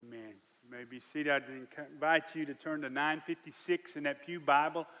may be seated. I'd invite you to turn to 956 in that Pew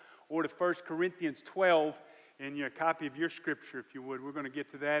Bible or to 1 Corinthians 12 in your copy of your scripture, if you would. We're going to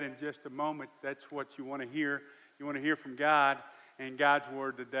get to that in just a moment. That's what you want to hear. You want to hear from God and God's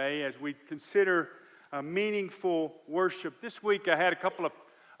Word today as we consider meaningful worship. This week I had a couple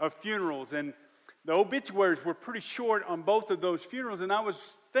of funerals, and the obituaries were pretty short on both of those funerals, and I was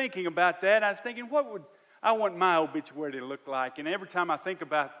thinking about that. I was thinking, what would I want my obituary to look like? And every time I think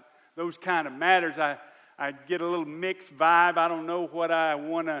about those kind of matters, I get a little mixed vibe. I don't know what I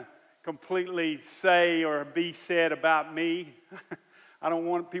want to completely say or be said about me. I don't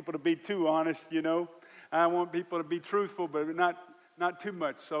want people to be too honest, you know. I want people to be truthful, but not too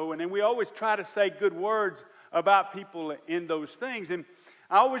much so. And then we always try to say good words about people in those things. And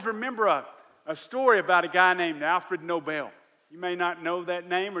I always remember a story about a guy named Alfred Nobel. You may not know that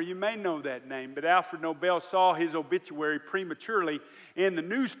name, or you may know that name, but Alfred Nobel saw his obituary prematurely in the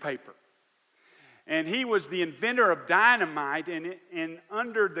newspaper. And he was the inventor of dynamite, and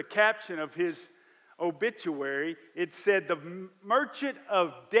under the caption of his obituary, it said, "The merchant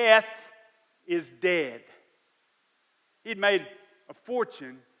of death is dead." He'd made a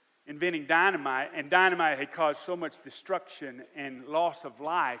fortune inventing dynamite, and dynamite had caused so much destruction and loss of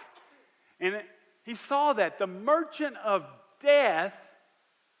life. And he saw that the merchant of death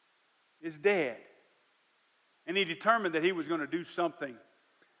is dead. And he determined that he was going to do something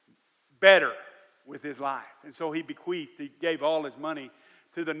better with his life. And so he gave all his money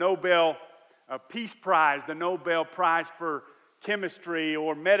to the Nobel Peace Prize, the Nobel Prize for Chemistry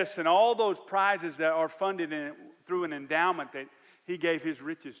or Medicine, all those prizes that are funded through an endowment that he gave his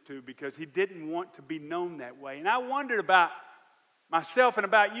riches to, because he didn't want to be known that way. And I wondered about myself and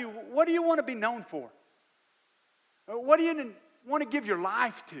about you. What do you want to be known for? What do you want to give your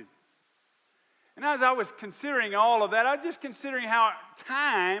life to? And as I was considering all of that, I was just considering how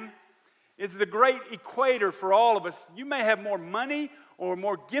time is the great equator for all of us. You may have more money or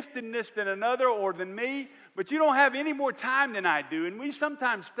more giftedness than another or than me, but you don't have any more time than I do. And we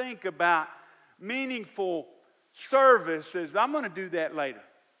sometimes think about meaningful service as, I'm going to do that later.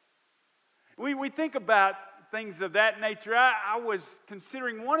 We think about things of that nature. I was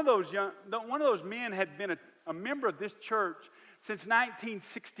considering one of those men had been a member of this church since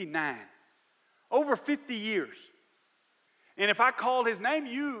 1969, over 50 years. And if I called his name,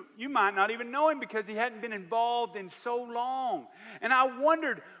 you might not even know him because he hadn't been involved in so long. And I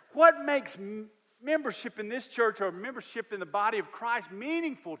wondered, what makes membership in this church or membership in the body of Christ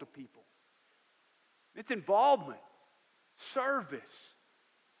meaningful to people? It's involvement, service,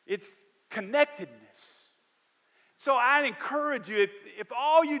 it's connectedness. So I'd encourage you, if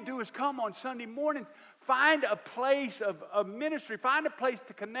all you do is come on Sunday mornings, find a place of ministry, find a place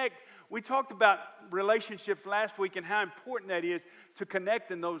to connect. We talked about relationships last week and how important that is to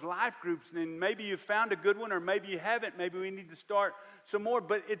connect in those life groups. And maybe you've found a good one, or maybe you haven't. Maybe we need to start some more.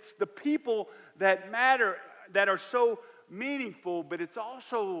 But it's the people that matter, that are so meaningful, but it's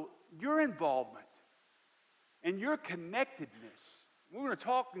also your involvement and your connectedness. We're going to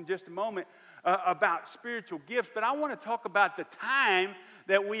talk in just a moment about spiritual gifts, but I want to talk about the time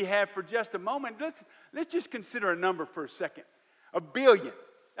that we have for just a moment. Let's just consider a number for a second. 1 billion.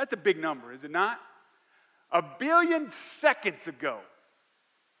 That's a big number, is it not? 1 billion seconds ago.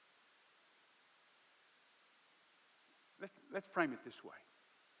 Let's frame it this way.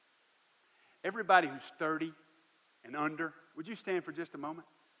 Everybody who's 30 and under, would you stand for just a moment?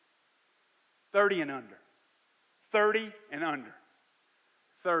 30 and under. 30 and under.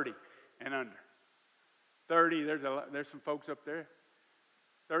 30 and under. 30, there's some folks up there.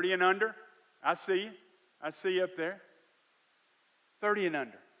 30 and under, I see you. I see you up there. 30 and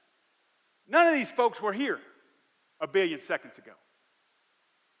under. None of these folks were here 1 billion seconds ago.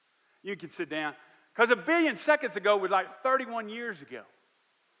 You can sit down. Because 1 billion seconds ago was like 31 years ago.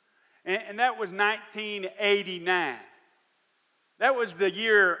 And that was 1989. That was the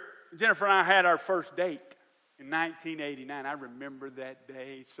year Jennifer and I had our first date. In 1989, I remember that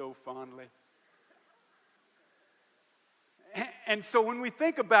day so fondly. And so when we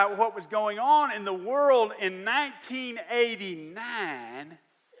think about what was going on in the world in 1989,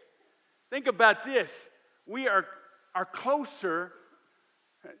 think about this. We are closer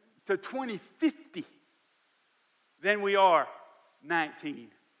to 2050 than we are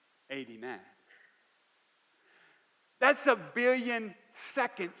 1989. That's 1 billion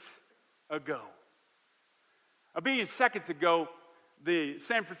seconds ago. 1 billion seconds ago, the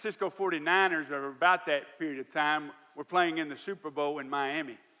San Francisco 49ers, or about that period of time, were playing in the Super Bowl in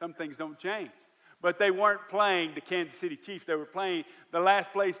Miami. Some things don't change. But they weren't playing the Kansas City Chiefs. They were playing the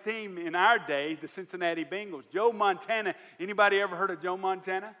last place team in our day, the Cincinnati Bengals. Joe Montana. Anybody ever heard of Joe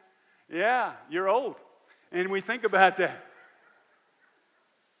Montana? Yeah, you're old. And we think about that.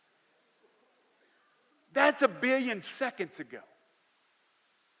 That's 1 billion seconds ago.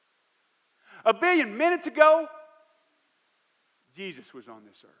 1 billion minutes ago, Jesus was on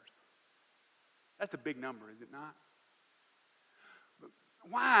this earth. That's a big number, is it not? But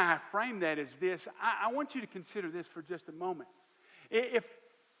why I frame that is this. I want you to consider this for just a moment. If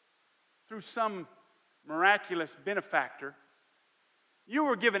through some miraculous benefactor, you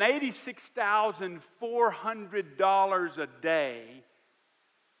were given $86,400 a day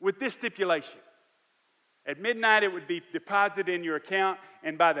with this stipulation. At midnight, it would be deposited in your account,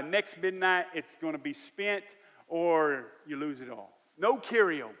 and by the next midnight, it's going to be spent or you lose it all. No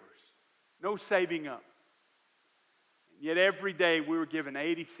carryovers, no saving up. And yet every day we were given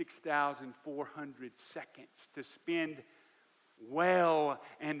 86,400 seconds to spend well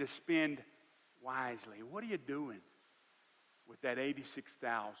and to spend wisely. What are you doing with that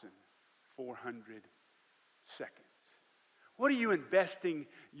 86,400 seconds? What are you investing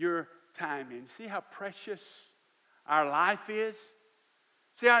your time in? See how precious our life is?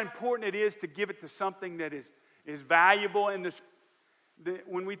 See how important it is to give it to something that is valuable. And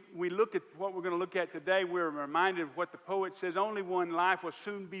when we look at what we're going to look at today, we're reminded of what the poet says: only one life will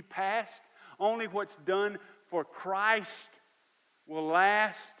soon be past. Only what's done for Christ will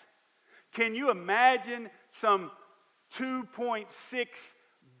last. Can you imagine some 2.6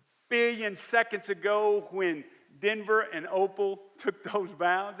 billion seconds ago when Denver and Opal took those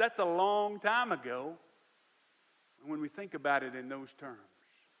vows? That's a long time ago. And when we think about it in those terms.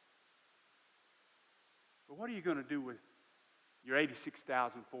 But what are you going to do with your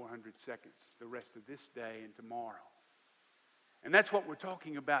 86,400 seconds the rest of this day and tomorrow? And that's what we're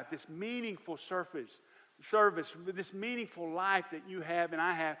talking about, this meaningful service, this meaningful life that you have and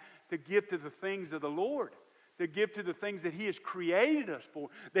I have to give to the things of the Lord, to give to the things that He has created us for,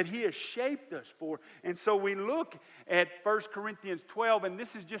 that He has shaped us for. And so we look at 1 Corinthians 12, and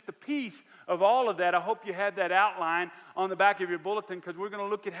this is just a piece of all of that. I hope you have that outline on the back of your bulletin, because we're going to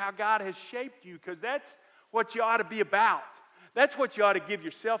look at how God has shaped you, because that's what you ought to be about. That's what you ought to give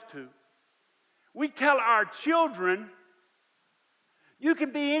yourself to. We tell our children, you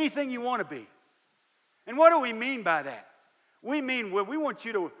can be anything you want to be. And what do we mean by that? We mean, well, we want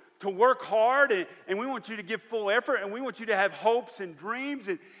you to work hard, and we want you to give full effort, and we want you to have hopes and dreams,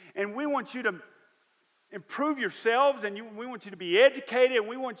 and we want you to improve yourselves, and we want you to be educated, and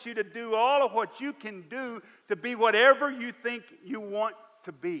we want you to do all of what you can do to be whatever you think you want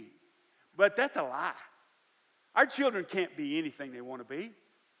to be. But that's a lie. Our children can't be anything they want to be.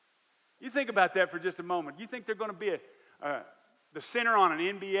 You think about that for just a moment. You think they're going to be the center on an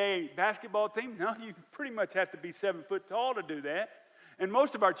NBA basketball team? No, you pretty much have to be 7 foot tall to do that. And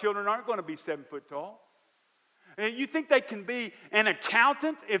most of our children aren't going to be 7 foot tall. And you think they can be an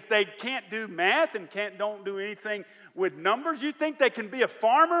accountant if they can't do math and don't do anything with numbers? You think they can be a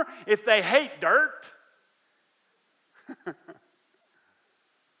farmer if they hate dirt?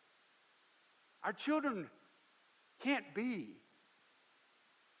 Our children can't be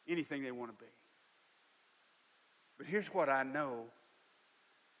anything they want to be. But here's what I know.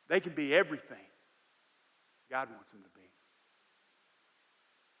 They can be everything God wants them to be.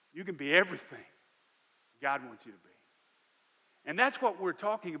 You can be everything God wants you to be. And that's what we're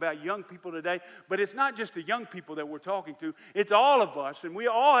talking about, young people today. But it's not just the young people that we're talking to. It's all of us. And we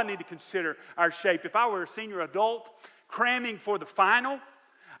all need to consider our shape. If I were a senior adult cramming for the final,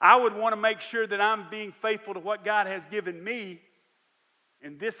 I would want to make sure that I'm being faithful to what God has given me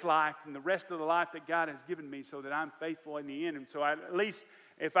in this life and the rest of the life that God has given me, so that I'm faithful in the end. And so at least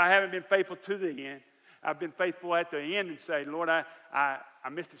if I haven't been faithful to the end, I've been faithful at the end and say, Lord, I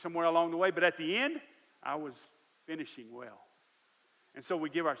missed it somewhere along the way, but at the end, I was finishing well. And so we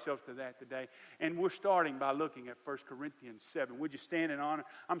give ourselves to that today. And we're starting by looking at 1 Corinthians 7. Would you stand in honor?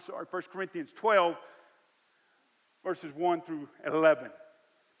 1 Corinthians 12, verses 1 through 11.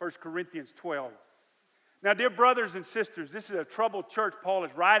 1 Corinthians 12. Now, dear brothers and sisters, this is a troubled church Paul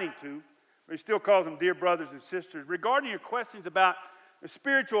is writing to, but he still calls them dear brothers and sisters. Regarding your questions about the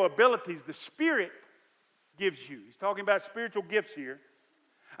spiritual abilities the Spirit gives you. He's talking about spiritual gifts here.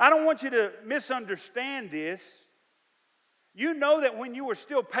 I don't want you to misunderstand this. You know that when you were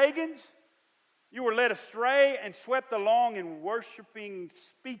still pagans, you were led astray and swept along in worshiping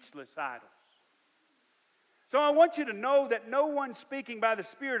speechless idols. So I want you to know that no one speaking by the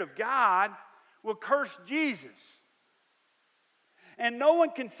Spirit of God will curse Jesus. And no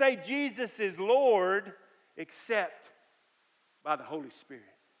one can say Jesus is Lord except by the Holy Spirit.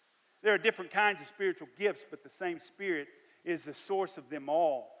 There are different kinds of spiritual gifts, but the same Spirit is the source of them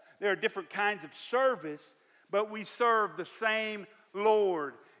all. There are different kinds of service, but we serve the same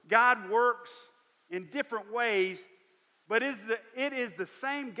Lord. God works in different ways, but it is the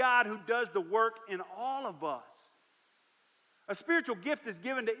same God who does the work in all of us. A spiritual gift is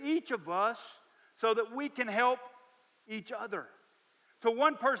given to each of us so that we can help each other. To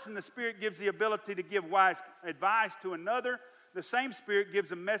one person, the Spirit gives the ability to give wise advice. To another, the same Spirit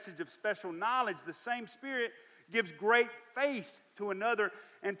gives a message of special knowledge. The same Spirit gives great faith to another.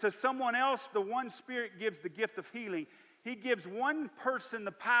 And to someone else, the one Spirit gives the gift of healing. He gives one person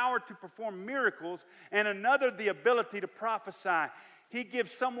the power to perform miracles and another the ability to prophesy. He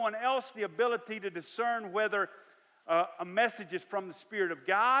gives someone else the ability to discern whether a message is from the Spirit of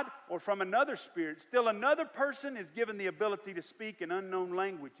God or from another spirit. Still another person is given the ability to speak in unknown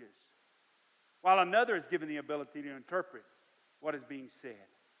languages, while another is given the ability to interpret what is being said.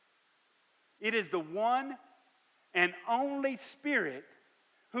 It is the one and only Spirit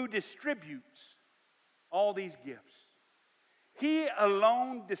who distributes all these gifts. He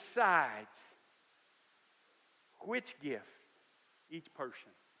alone decides which gift each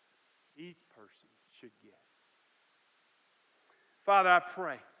person should get. Father, I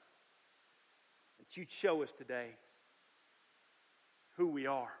pray that you'd show us today who we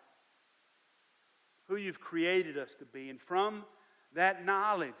are, who you've created us to be. And from that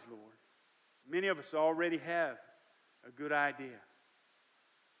knowledge, Lord, many of us already have a good idea.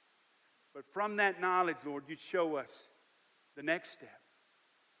 But from that knowledge, Lord, you'd show us the next step,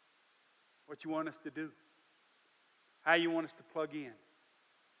 what you want us to do, how you want us to plug in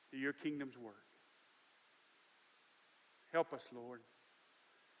to your kingdom's work. Help us, Lord,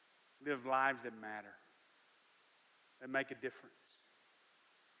 live lives that matter, that make a difference,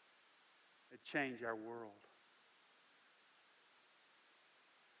 that change our world.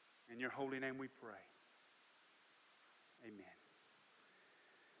 In your holy name we pray. Amen.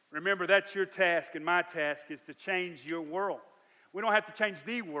 Remember, that's your task, and my task is to change your world. We don't have to change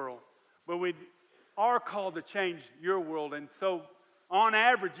the world, but we are called to change your world. And so, on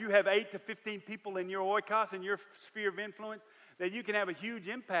average, you have 8 to 15 people in your oikos, in your sphere of influence, that you can have a huge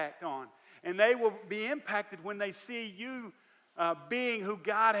impact on. And they will be impacted when they see you being who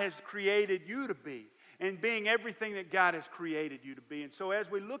God has created you to be, and being everything that God has created you to be. And so as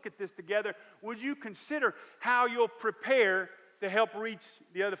we look at this together, would you consider how you'll prepare to help reach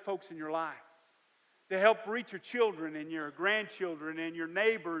the other folks in your life, to help reach your children and your grandchildren and your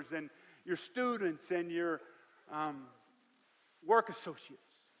neighbors and your students and your work associates?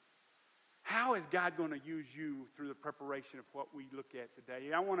 How is God going to use you through the preparation of what we look at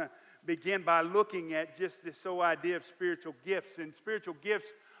today? I want to begin by looking at just this whole idea of spiritual gifts. And spiritual gifts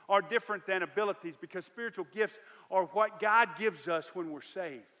are different than abilities, because spiritual gifts are what God gives us when we're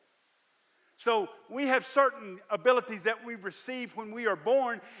saved. So we have certain abilities that we receive when we are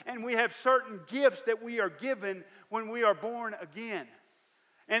born, and we have certain gifts that we are given when we are born again.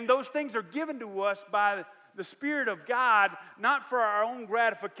 And those things are given to us by the Spirit of God, not for our own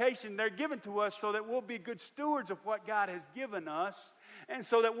gratification. They're given to us so that we'll be good stewards of what God has given us, and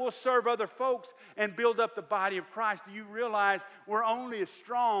so that we'll serve other folks and build up the body of Christ. Do you realize we're only as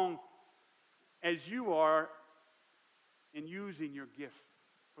strong as you are in using your gift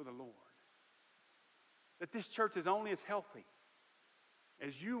for the Lord? That this church is only as healthy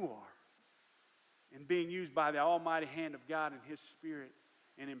as you are in being used by the almighty hand of God and His Spirit,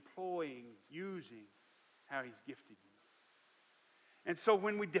 and employing, using how He's gifted you. And so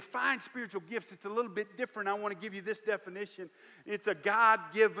when we define spiritual gifts, it's a little bit different. I want to give you this definition. It's a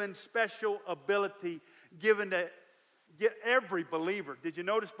God-given special ability given to every believer. Did you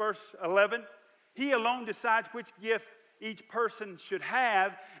notice verse 11? He alone decides which gift each person should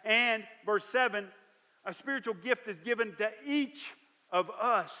have. And verse 7, a spiritual gift is given to each of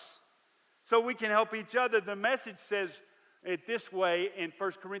us so we can help each other. The Message says it this way in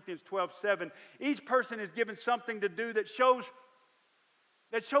 1 Corinthians 12:7. Each person is given something to do that shows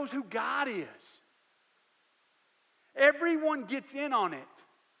who God is. Everyone gets in on it.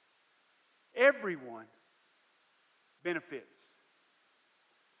 Everyone benefits.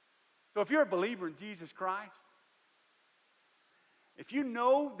 So if you're a believer in Jesus Christ, if you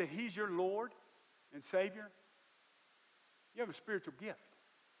know that He's your Lord and Savior, you have a spiritual gift.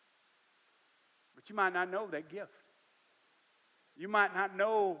 But you might not know that gift. You might not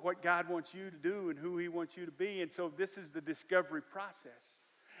know what God wants you to do and who He wants you to be. And so this is the discovery process.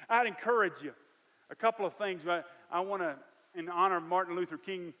 I'd encourage you, a couple of things. I want to, in honor of Martin Luther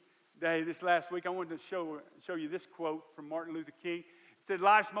King Day this last week, I wanted to show you this quote from Martin Luther King. It said,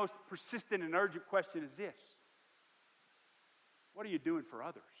 "Life's most persistent and urgent question is this: what are you doing for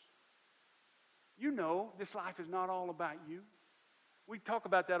others?" You know this life is not all about you. We talk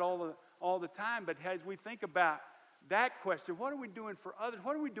about that all the time, but as we think about that question, what are we doing for others?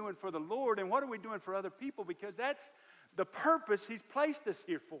 What are we doing for the Lord? And what are we doing for other people? Because that's the purpose He's placed us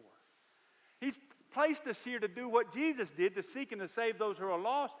here for. He's placed us here to do what Jesus did, to seek and to save those who are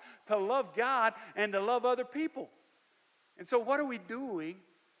lost, to love God and to love other people. And so what are we doing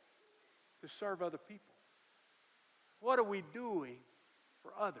to serve other people? What are we doing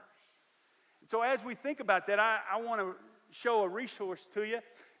for others? And so as we think about that, I want to show a resource to you,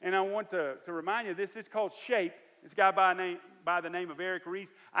 and I want to remind you of this. It's called Shape. It's a guy by the name of Eric Rees.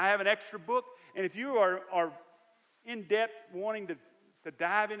 I have an extra book, and if you are in depth wanting to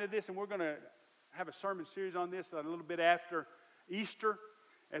dive into this, and we're going to have a sermon series on this a little bit after Easter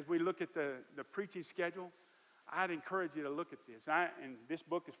as we look at the preaching schedule, I'd encourage you to look at this. And this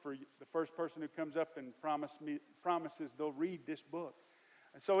book is for the first person who comes up and promises they'll read this book.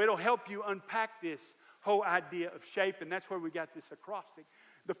 And so it'll help you unpack this whole idea of shape, and that's where we got this acrostic.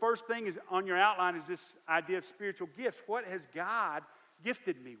 The first thing is on your outline is this idea of spiritual gifts. What has God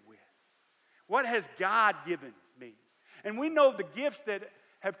gifted me with? What has God given me? And we know the gifts that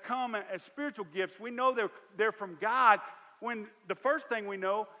have come as spiritual gifts, we know they're from God, when the first thing we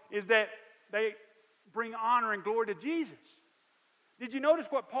know is that they bring honor and glory to Jesus. Did you notice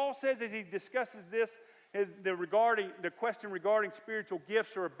what Paul says as he discusses this, the question regarding spiritual gifts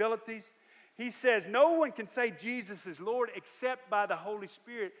or abilities? He says, no one can say Jesus is Lord except by the Holy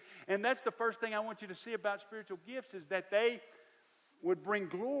Spirit. And that's the first thing I want you to see about spiritual gifts, is that they would bring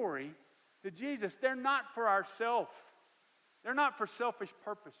glory to Jesus. They're not for ourselves. They're not for selfish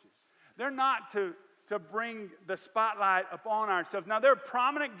purposes. They're not to bring the spotlight upon ourselves. Now, there are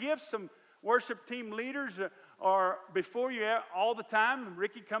prominent gifts. Some worship team leaders are before you all the time.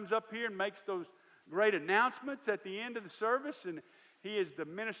 Ricky comes up here and makes those great announcements at the end of the service, and he is the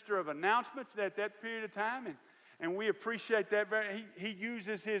minister of announcements at that period of time, and we appreciate that. He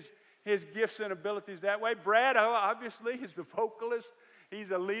uses his gifts and abilities that way. Brad, obviously, is the vocalist. He's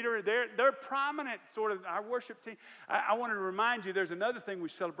a leader. They're prominent, sort of, our worship team. I wanted to remind you, there's another thing we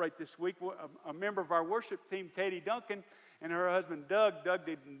celebrate this week. A member of our worship team, Katie Duncan, and her husband, Doug. Doug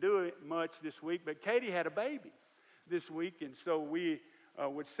didn't do it much this week, but Katie had a baby this week, and so we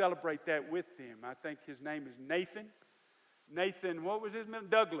would celebrate that with them. I think his name is Nathan. Nathan, what was his name?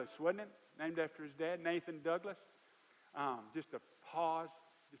 Douglas, wasn't it? Named after his dad, Nathan Douglas. Just a pause.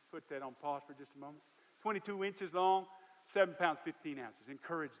 Just put that on pause for just a moment. 22 inches long, 7 pounds, 15 ounces.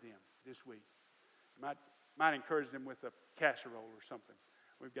 Encourage them this week. Might encourage them with a casserole or something.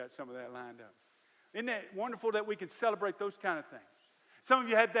 We've got some of that lined up. Isn't that wonderful that we can celebrate those kind of things? Some of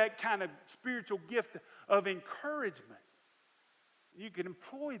you have that kind of spiritual gift of encouragement. You can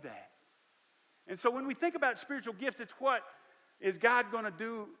employ that. And so when we think about spiritual gifts, it's what is God going to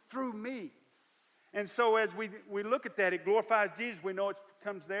do through me? And so as we look at that, it glorifies Jesus. We know it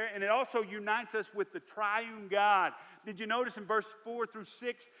comes there. And it also unites us with the triune God. Did you notice in verse 4 through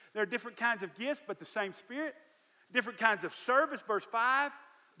 6, there are different kinds of gifts, but the same Spirit. Different kinds of service, verse 5,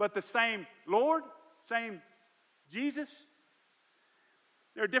 but the same Lord, same Jesus.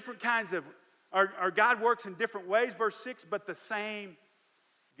 There are different kinds of, our God works in different ways, verse 6, but the same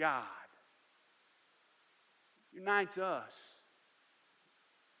God unites us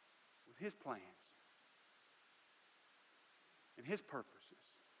with His plans and His purposes.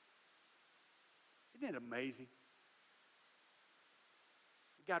 Isn't it amazing?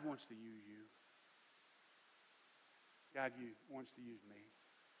 God wants to use you. God wants to use me.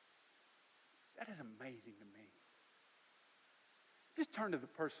 That is amazing to me. Just turn to the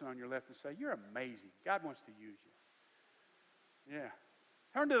person on your left and say, you're amazing. God wants to use you. Yeah.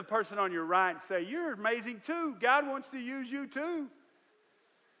 Turn to the person on your right and say, you're amazing too. God wants to use you too.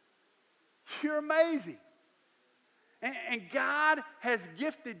 You're amazing. And God has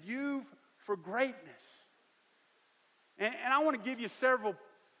gifted you for greatness. And I want to give you several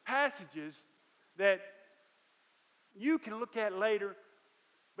passages that you can look at later,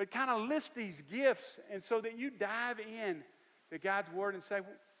 but kind of list these gifts, and so that you dive in to God's Word and say, well,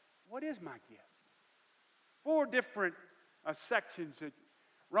 what is my gift? 4 different sections.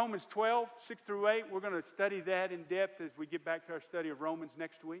 Romans 12, 6 through 8, we're going to study that in depth as we get back to our study of Romans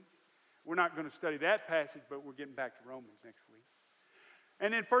next week. We're not going to study that passage, but we're getting back to Romans next week.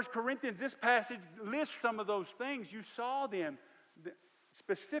 And in 1 Corinthians, this passage lists some of those things. You saw them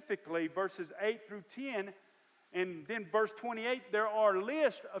specifically, verses 8 through 10. And then verse 28, there are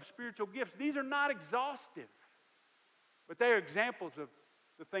lists of spiritual gifts. These are not exhaustive, but they are examples of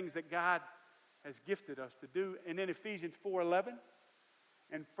the things that God has gifted us to do. And then Ephesians 4:11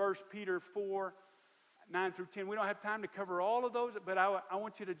 and 1 Peter 4, 9 through 10. We don't have time to cover all of those, but I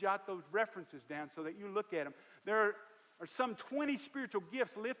want you to jot those references down so that you look at them. There are some 20 spiritual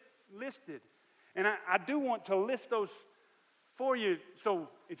gifts listed. And I do want to list those for you. So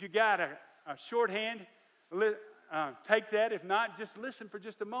if you got a shorthand, take that. If not, just listen for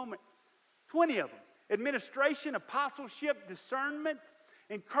just a moment. 20 of them. Administration, apostleship, discernment,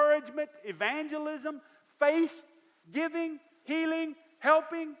 encouragement, evangelism, faith, giving, healing,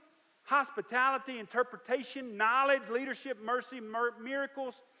 helping, hospitality, interpretation, knowledge, leadership, mercy,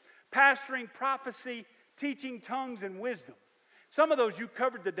 miracles, pastoring, prophecy, teaching, tongues, and wisdom. Some of those you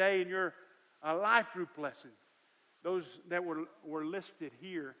covered today in your life group lesson. Those that were listed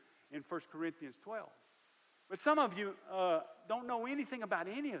here in 1 Corinthians 12. But some of you don't know anything about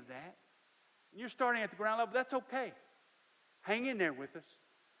any of that. And you're starting at the ground level. That's okay. Hang in there with us.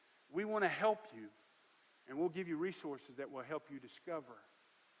 We want to help you. And we'll give you resources that will help you discover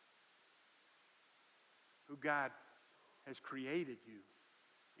who God has created you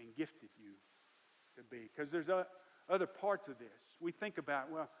and gifted you to be. Because there's other parts of this. We think about,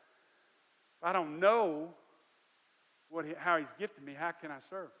 well, if I don't know how He's gifted me, how can I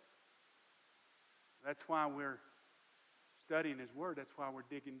serve? That's why we're studying His Word. That's why we're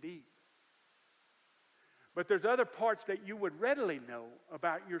digging deep. But there's other parts that you would readily know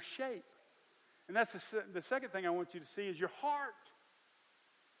about your shape. And that's the second thing I want you to see is your heart.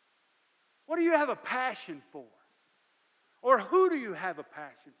 What do you have a passion for? Or who do you have a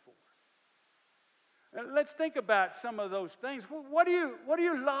passion for? Let's think about some of those things. What do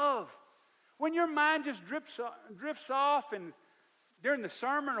you love? When your mind just drifts off and during the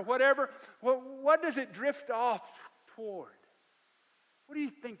sermon or whatever, what does it drift off toward? What do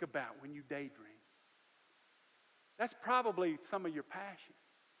you think about when you daydream? That's probably some of your passion.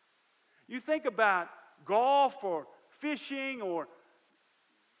 You think about golf or fishing or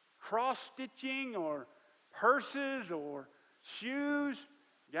cross-stitching or purses or shoes.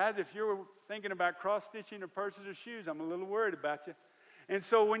 Guys, if you're thinking about cross-stitching or purses or shoes, I'm a little worried about you. And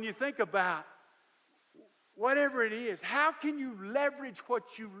so when you think about whatever it is, how can you leverage what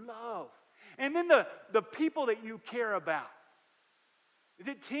you love? And then the people that you care about. Is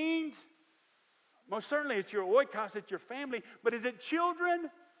it teens? Most certainly it's your oikos, it's your family. But is it children?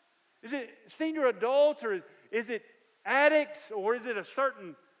 Is it senior adults? Or is it addicts? Or is it a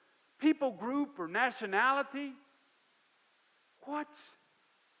certain people group or nationality? What's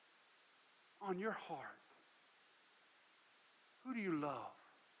on your heart? Who do you love?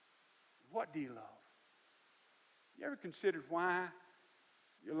 What do you love? You ever considered why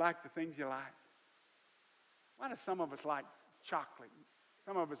you like the things you like? Why do some of us like chocolate?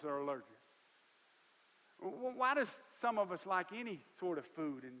 Some of us are allergic. Why does some of us like any sort of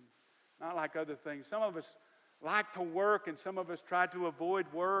food and not like other things? Some of us like to work and some of us try to avoid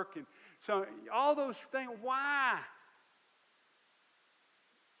work. And so all those things, why?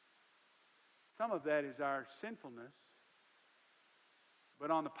 Some of that is our sinfulness. But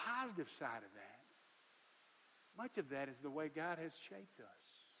on the positive side of that, much of that is the way God has shaped us.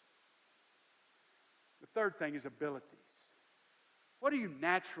 The third thing is abilities. What do you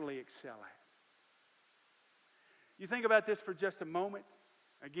naturally excel at? You think about this for just a moment.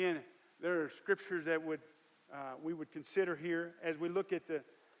 Again, there are scriptures that we would consider here as we look at the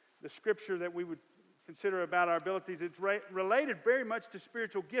scripture that we would consider about our abilities. It's related very much to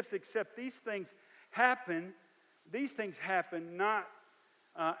spiritual gifts, except these things happen not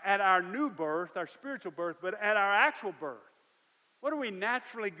at our new birth, our spiritual birth, but at our actual birth. What are we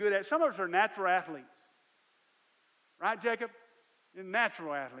naturally good at? Some of us are natural athletes. Right, Jacob? You're a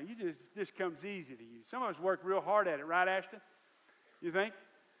natural athlete. Just comes easy to you. Some of us work real hard at it, right, Ashton? You think?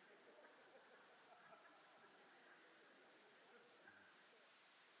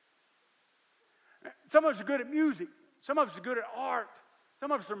 Some of us are good at music. Some of us are good at art.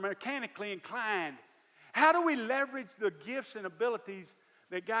 Some of us are mechanically inclined. How do we leverage the gifts and abilities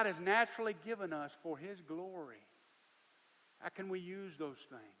that God has naturally given us for His glory? How can we use those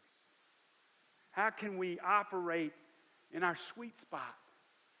things? How can we operate in our sweet spot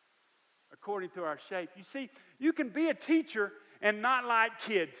according to our shape? You see, you can be a teacher and not like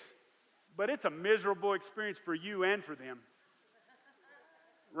kids, but it's a miserable experience for you and for them.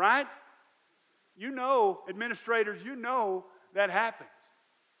 Right? You know, administrators, you know that happens.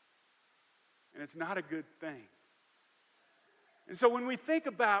 And it's not a good thing. And so when we think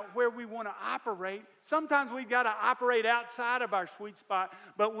about where we want to operate, sometimes we've got to operate outside of our sweet spot,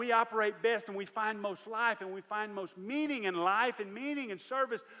 but we operate best and we find most life and we find most meaning in life and meaning in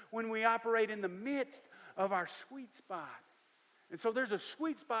service when we operate in the midst of our sweet spot. And so there's a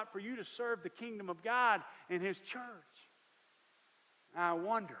sweet spot for you to serve the kingdom of God and His church. I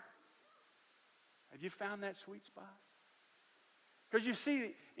wonder, have you found that sweet spot? Because you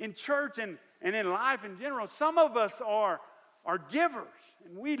see, in church and in life in general, some of us are givers.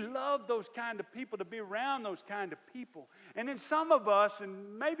 And we love those kind of people, to be around those kind of people. And then some of us,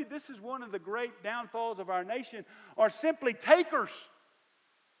 and maybe this is one of the great downfalls of our nation, are simply takers.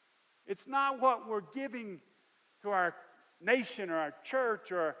 It's not what we're giving to our nation or our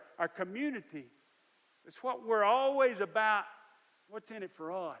church or our community. It's what we're always about, what's in it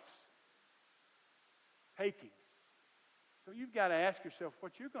for us. Taking. So you've got to ask yourself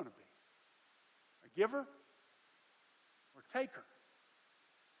what you're going to be. A giver or a taker?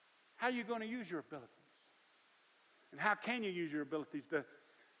 How are you going to use your abilities? And how can you use your abilities?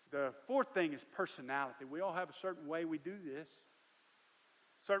 The fourth thing is personality. We all have a certain way we do this.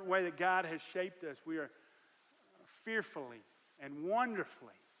 A certain way that God has shaped us. We are fearfully and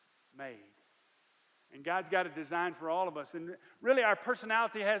wonderfully made. And God's got a design for all of us. And really our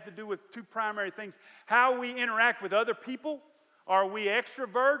personality has to do with two primary things. How we interact with other people. Are we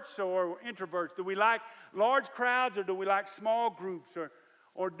extroverts or introverts? Do we like large crowds or do we like small groups?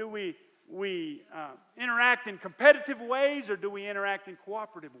 Or do we interact in competitive ways or do we interact in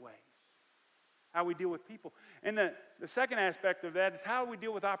cooperative ways? How we deal with people. And the second aspect of that is how we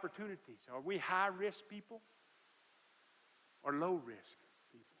deal with opportunities. Are we high-risk people or low-risk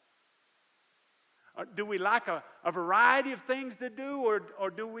people? Do we like a variety of things to do or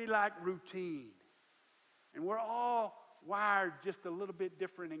do we like routine? And we're all wired just a little bit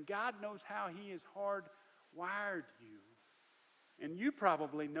different. And God knows how He has hardwired you. And you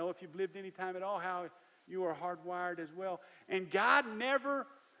probably know, if you've lived any time at all, how you are hardwired as well. And God never,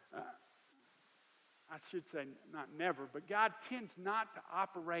 I should say not never, but God tends not to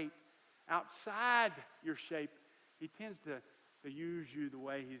operate outside your shape. He tends to use you the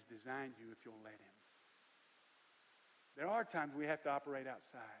way He's designed you if you'll let Him. There are times we have to operate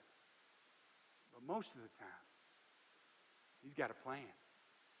outside. But most of the time, He's got a plan. And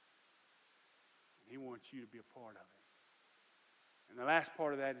He wants you to be a part of it. And the last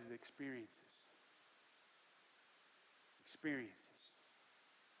part of that is experiences. Experiences.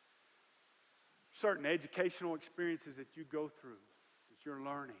 Certain educational experiences that you go through, that you're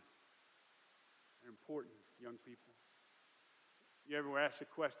learning, are important, young people. You ever ask the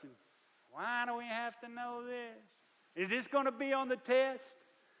question, why do we have to know this? Is this going to be on the test?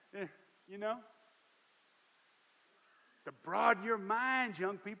 You know? To broaden your minds,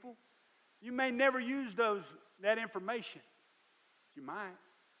 young people. You may never use that information. You might.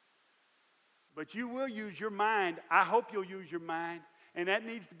 But you will use your mind. I hope you'll use your mind. And that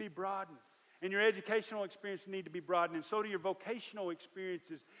needs to be broadened. And your educational experiences need to be broadened. And so do your vocational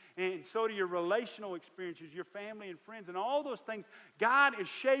experiences. And so do your relational experiences, your family and friends. And all those things. God is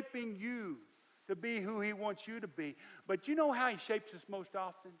shaping you to be who He wants you to be. But you know how He shapes us most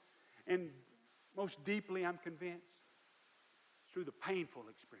often? And most deeply, I'm convinced? Through the painful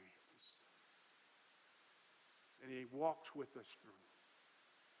experiences that He walks with us through.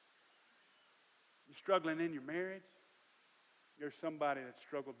 You're struggling in your marriage. There's somebody that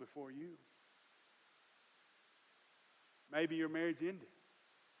struggled before you. Maybe your marriage ended.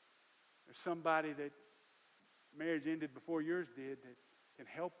 There's somebody that marriage ended before yours did that can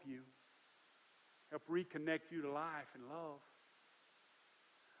help you, help reconnect you to life and love.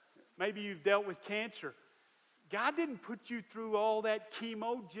 Maybe you've dealt with cancer. God didn't put you through all that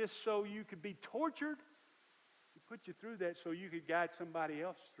chemo just so you could be tortured. He put you through that so you could guide somebody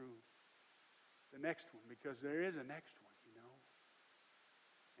else through the next one, because there is a next one, you know.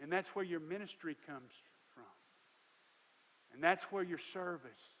 And that's where your ministry comes from. And that's where your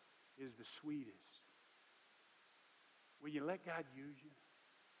service is the sweetest. Will you let God use you?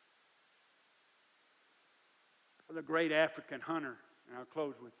 For the great African hunter, and I'll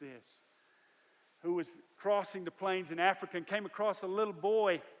close with this, who was crossing the plains in Africa and came across a little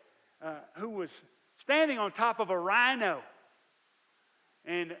boy who was standing on top of a rhino.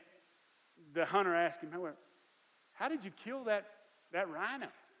 And the hunter asked him, how did you kill that rhino?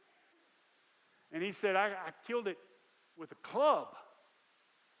 And he said, I killed it with a club.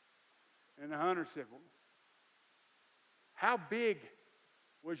 And the hunter said, well, how big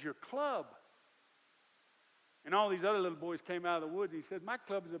was your club? And all these other little boys came out of the woods. And he said, my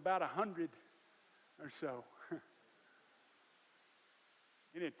club is about 100 or so.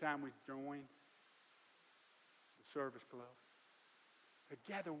 Anytime we join the service club,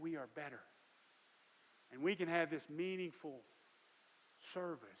 together we are better. And we can have this meaningful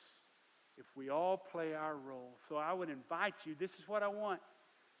service if we all play our role. So I would invite you, this is what I want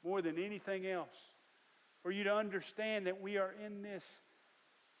more than anything else, for you to understand that we are in this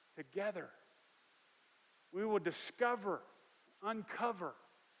together. We will discover, uncover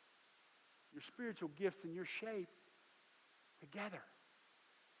your spiritual gifts and your shape together.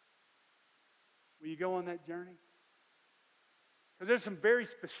 Will you go on that journey? Because there's some very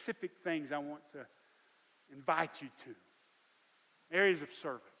specific things I want to invite you to. Areas of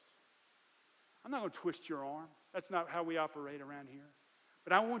service. I'm not going to twist your arm. That's not how we operate around here.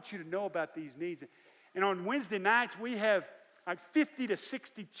 But I want you to know about these needs. And on Wednesday nights, we have like 50 to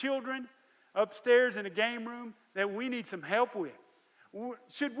 60 children upstairs in a game room that we need some help with.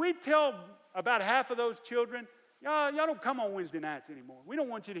 Should we tell about half of those children, y'all don't come on Wednesday nights anymore. We don't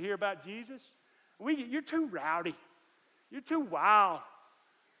want you to hear about Jesus. You're too rowdy. You're too wild.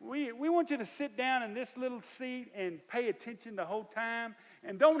 We want you to sit down in this little seat and pay attention the whole time,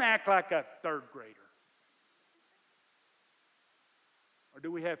 and don't act like a third grader. Or do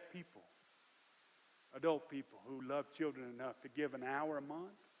we have people, adult people, who love children enough to give an hour a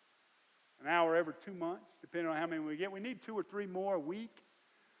month, an hour every 2 months, depending on how many we get? We need 2 or 3 more a week.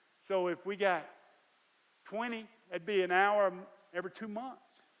 So if we got 20, that'd be an hour every 2 months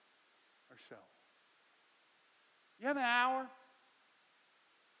or so. You have an hour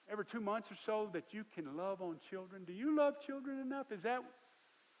every 2 months or so that you can love on children. Do you love children enough? Is that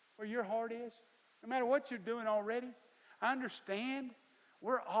where your heart is? No matter what you're doing already. I understand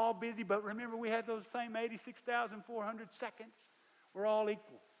we're all busy, but remember we had those same 86,400 seconds. We're all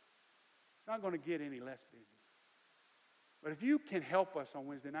equal. It's not going to get any less busy. But if you can help us on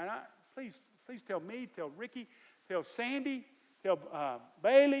Wednesday night, please tell me, tell Ricky, tell Sandy, tell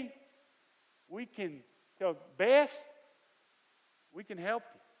Bailey. We can tell Beth. We can help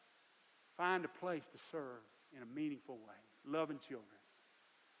you find a place to serve in a meaningful way, loving children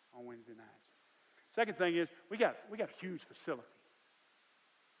on Wednesday nights. Second thing is we got a huge facility.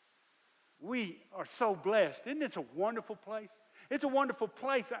 We are so blessed. Isn't it a wonderful place? It's a wonderful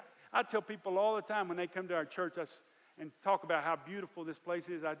place. I tell people all the time when they come to our church and talk about how beautiful this place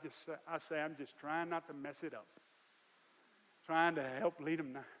is, I say I'm just trying not to mess it up. Trying to help lead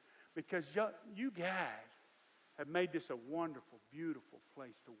them now. Because you guys have made this a wonderful, beautiful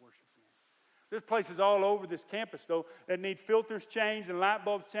place to worship in. There's places all over this campus, though, that need filters changed and light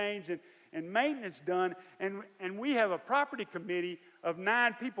bulbs changed and maintenance done. And we have a property committee of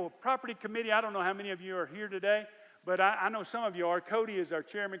 9 people. Property committee, I don't know how many of you are here today, but I know some of you are. Cody is our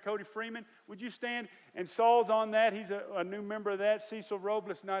chairman, Cody Freeman. Would you stand? And Saul's on that. He's a new member of that. Cecil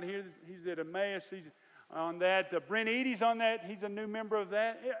Robles not here. He's at Emmaus. He's on that. Brent Eady's on that. He's a new member of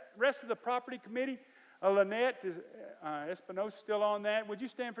that. Rest of the property committee, Lynette Espinosa still on that. Would you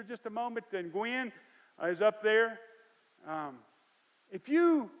stand for just a moment? And Gwen is up there. If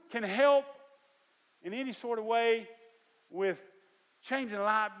you can help in any sort of way with changing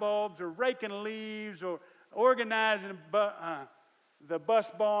light bulbs or raking leaves or organizing the bus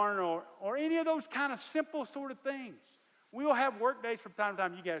barn or any of those kind of simple sort of things. We will have work days from time to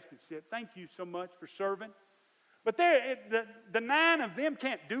time. You guys can sit. Thank you so much for serving. But the 9 of them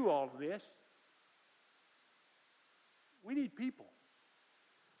can't do all of this. We need people.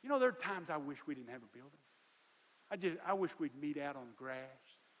 You know, there are times I wish we didn't have a building. I wish we'd meet out on the grass.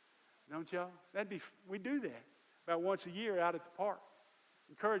 Don't y'all? We do that about once a year out at the park.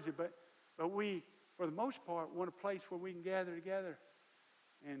 Encourage you, but we, for the most part, want a place where we can gather together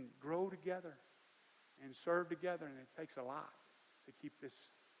and grow together and serve together, and it takes a lot to keep this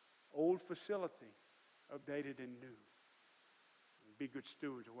old facility updated and new. And be good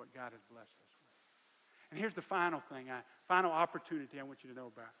stewards of what God has blessed us with. And here's the final thing, final opportunity I want you to know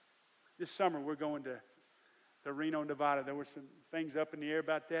about. This summer we're going to Reno, Nevada. There were some things up in the air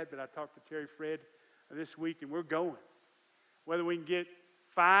about that, but I talked to Terry Fred this week, and we're going. Whether we can get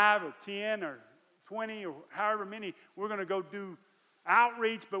 5 or 10 or 20 or however many, we're going to go do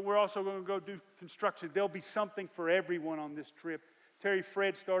outreach, but we're also going to go do construction. There'll be something for everyone on this trip. Terry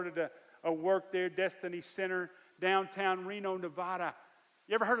Fred started a work there, Destiny Center, downtown Reno, Nevada.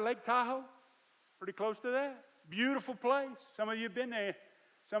 You ever heard of Lake Tahoe? Pretty close to that. Beautiful place. Some of you have been there.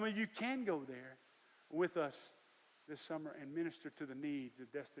 Some of you can go there with us this summer and minister to the needs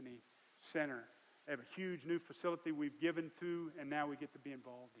of Destiny Center. They have a huge new facility we've given to, and now we get to be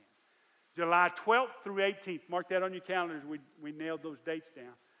involved in. July 12th through 18th. Mark that on your calendars. We nailed those dates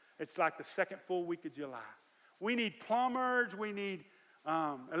down. It's like the second full week of July. We need plumbers. We need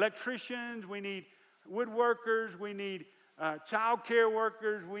electricians. We need woodworkers. We need child care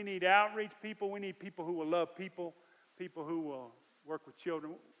workers. We need outreach people. We need people who will love people, people who will work with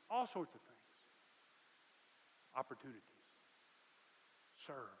children, all sorts of things. Opportunities.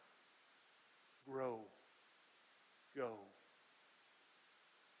 Serve. Grow. Go.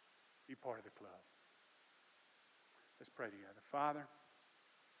 Be part of the club. Let's pray together. Father,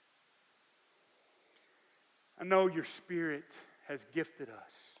 I know your Spirit has gifted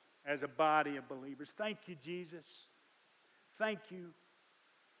us as a body of believers. Thank you, Jesus. Thank you.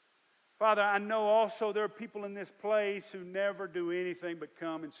 Father, I know also there are people in this place who never do anything but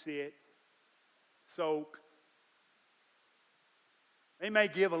come and sit, soak. They may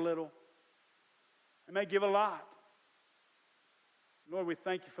give a little. They may give a lot. Lord, we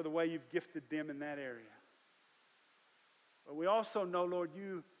thank you for the way you've gifted them in that area. But we also know, Lord,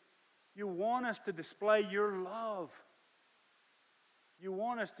 you want us to display your love. You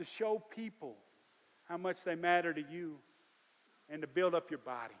want us to show people how much they matter to you and to build up your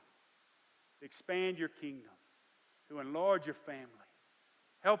body, to expand your kingdom, to enlarge your family.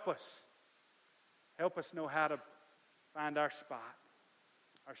 Help us. Help us know how to find our spot,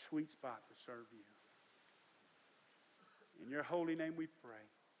 our sweet spot to serve you. In your holy name we pray.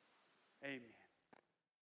 Amen.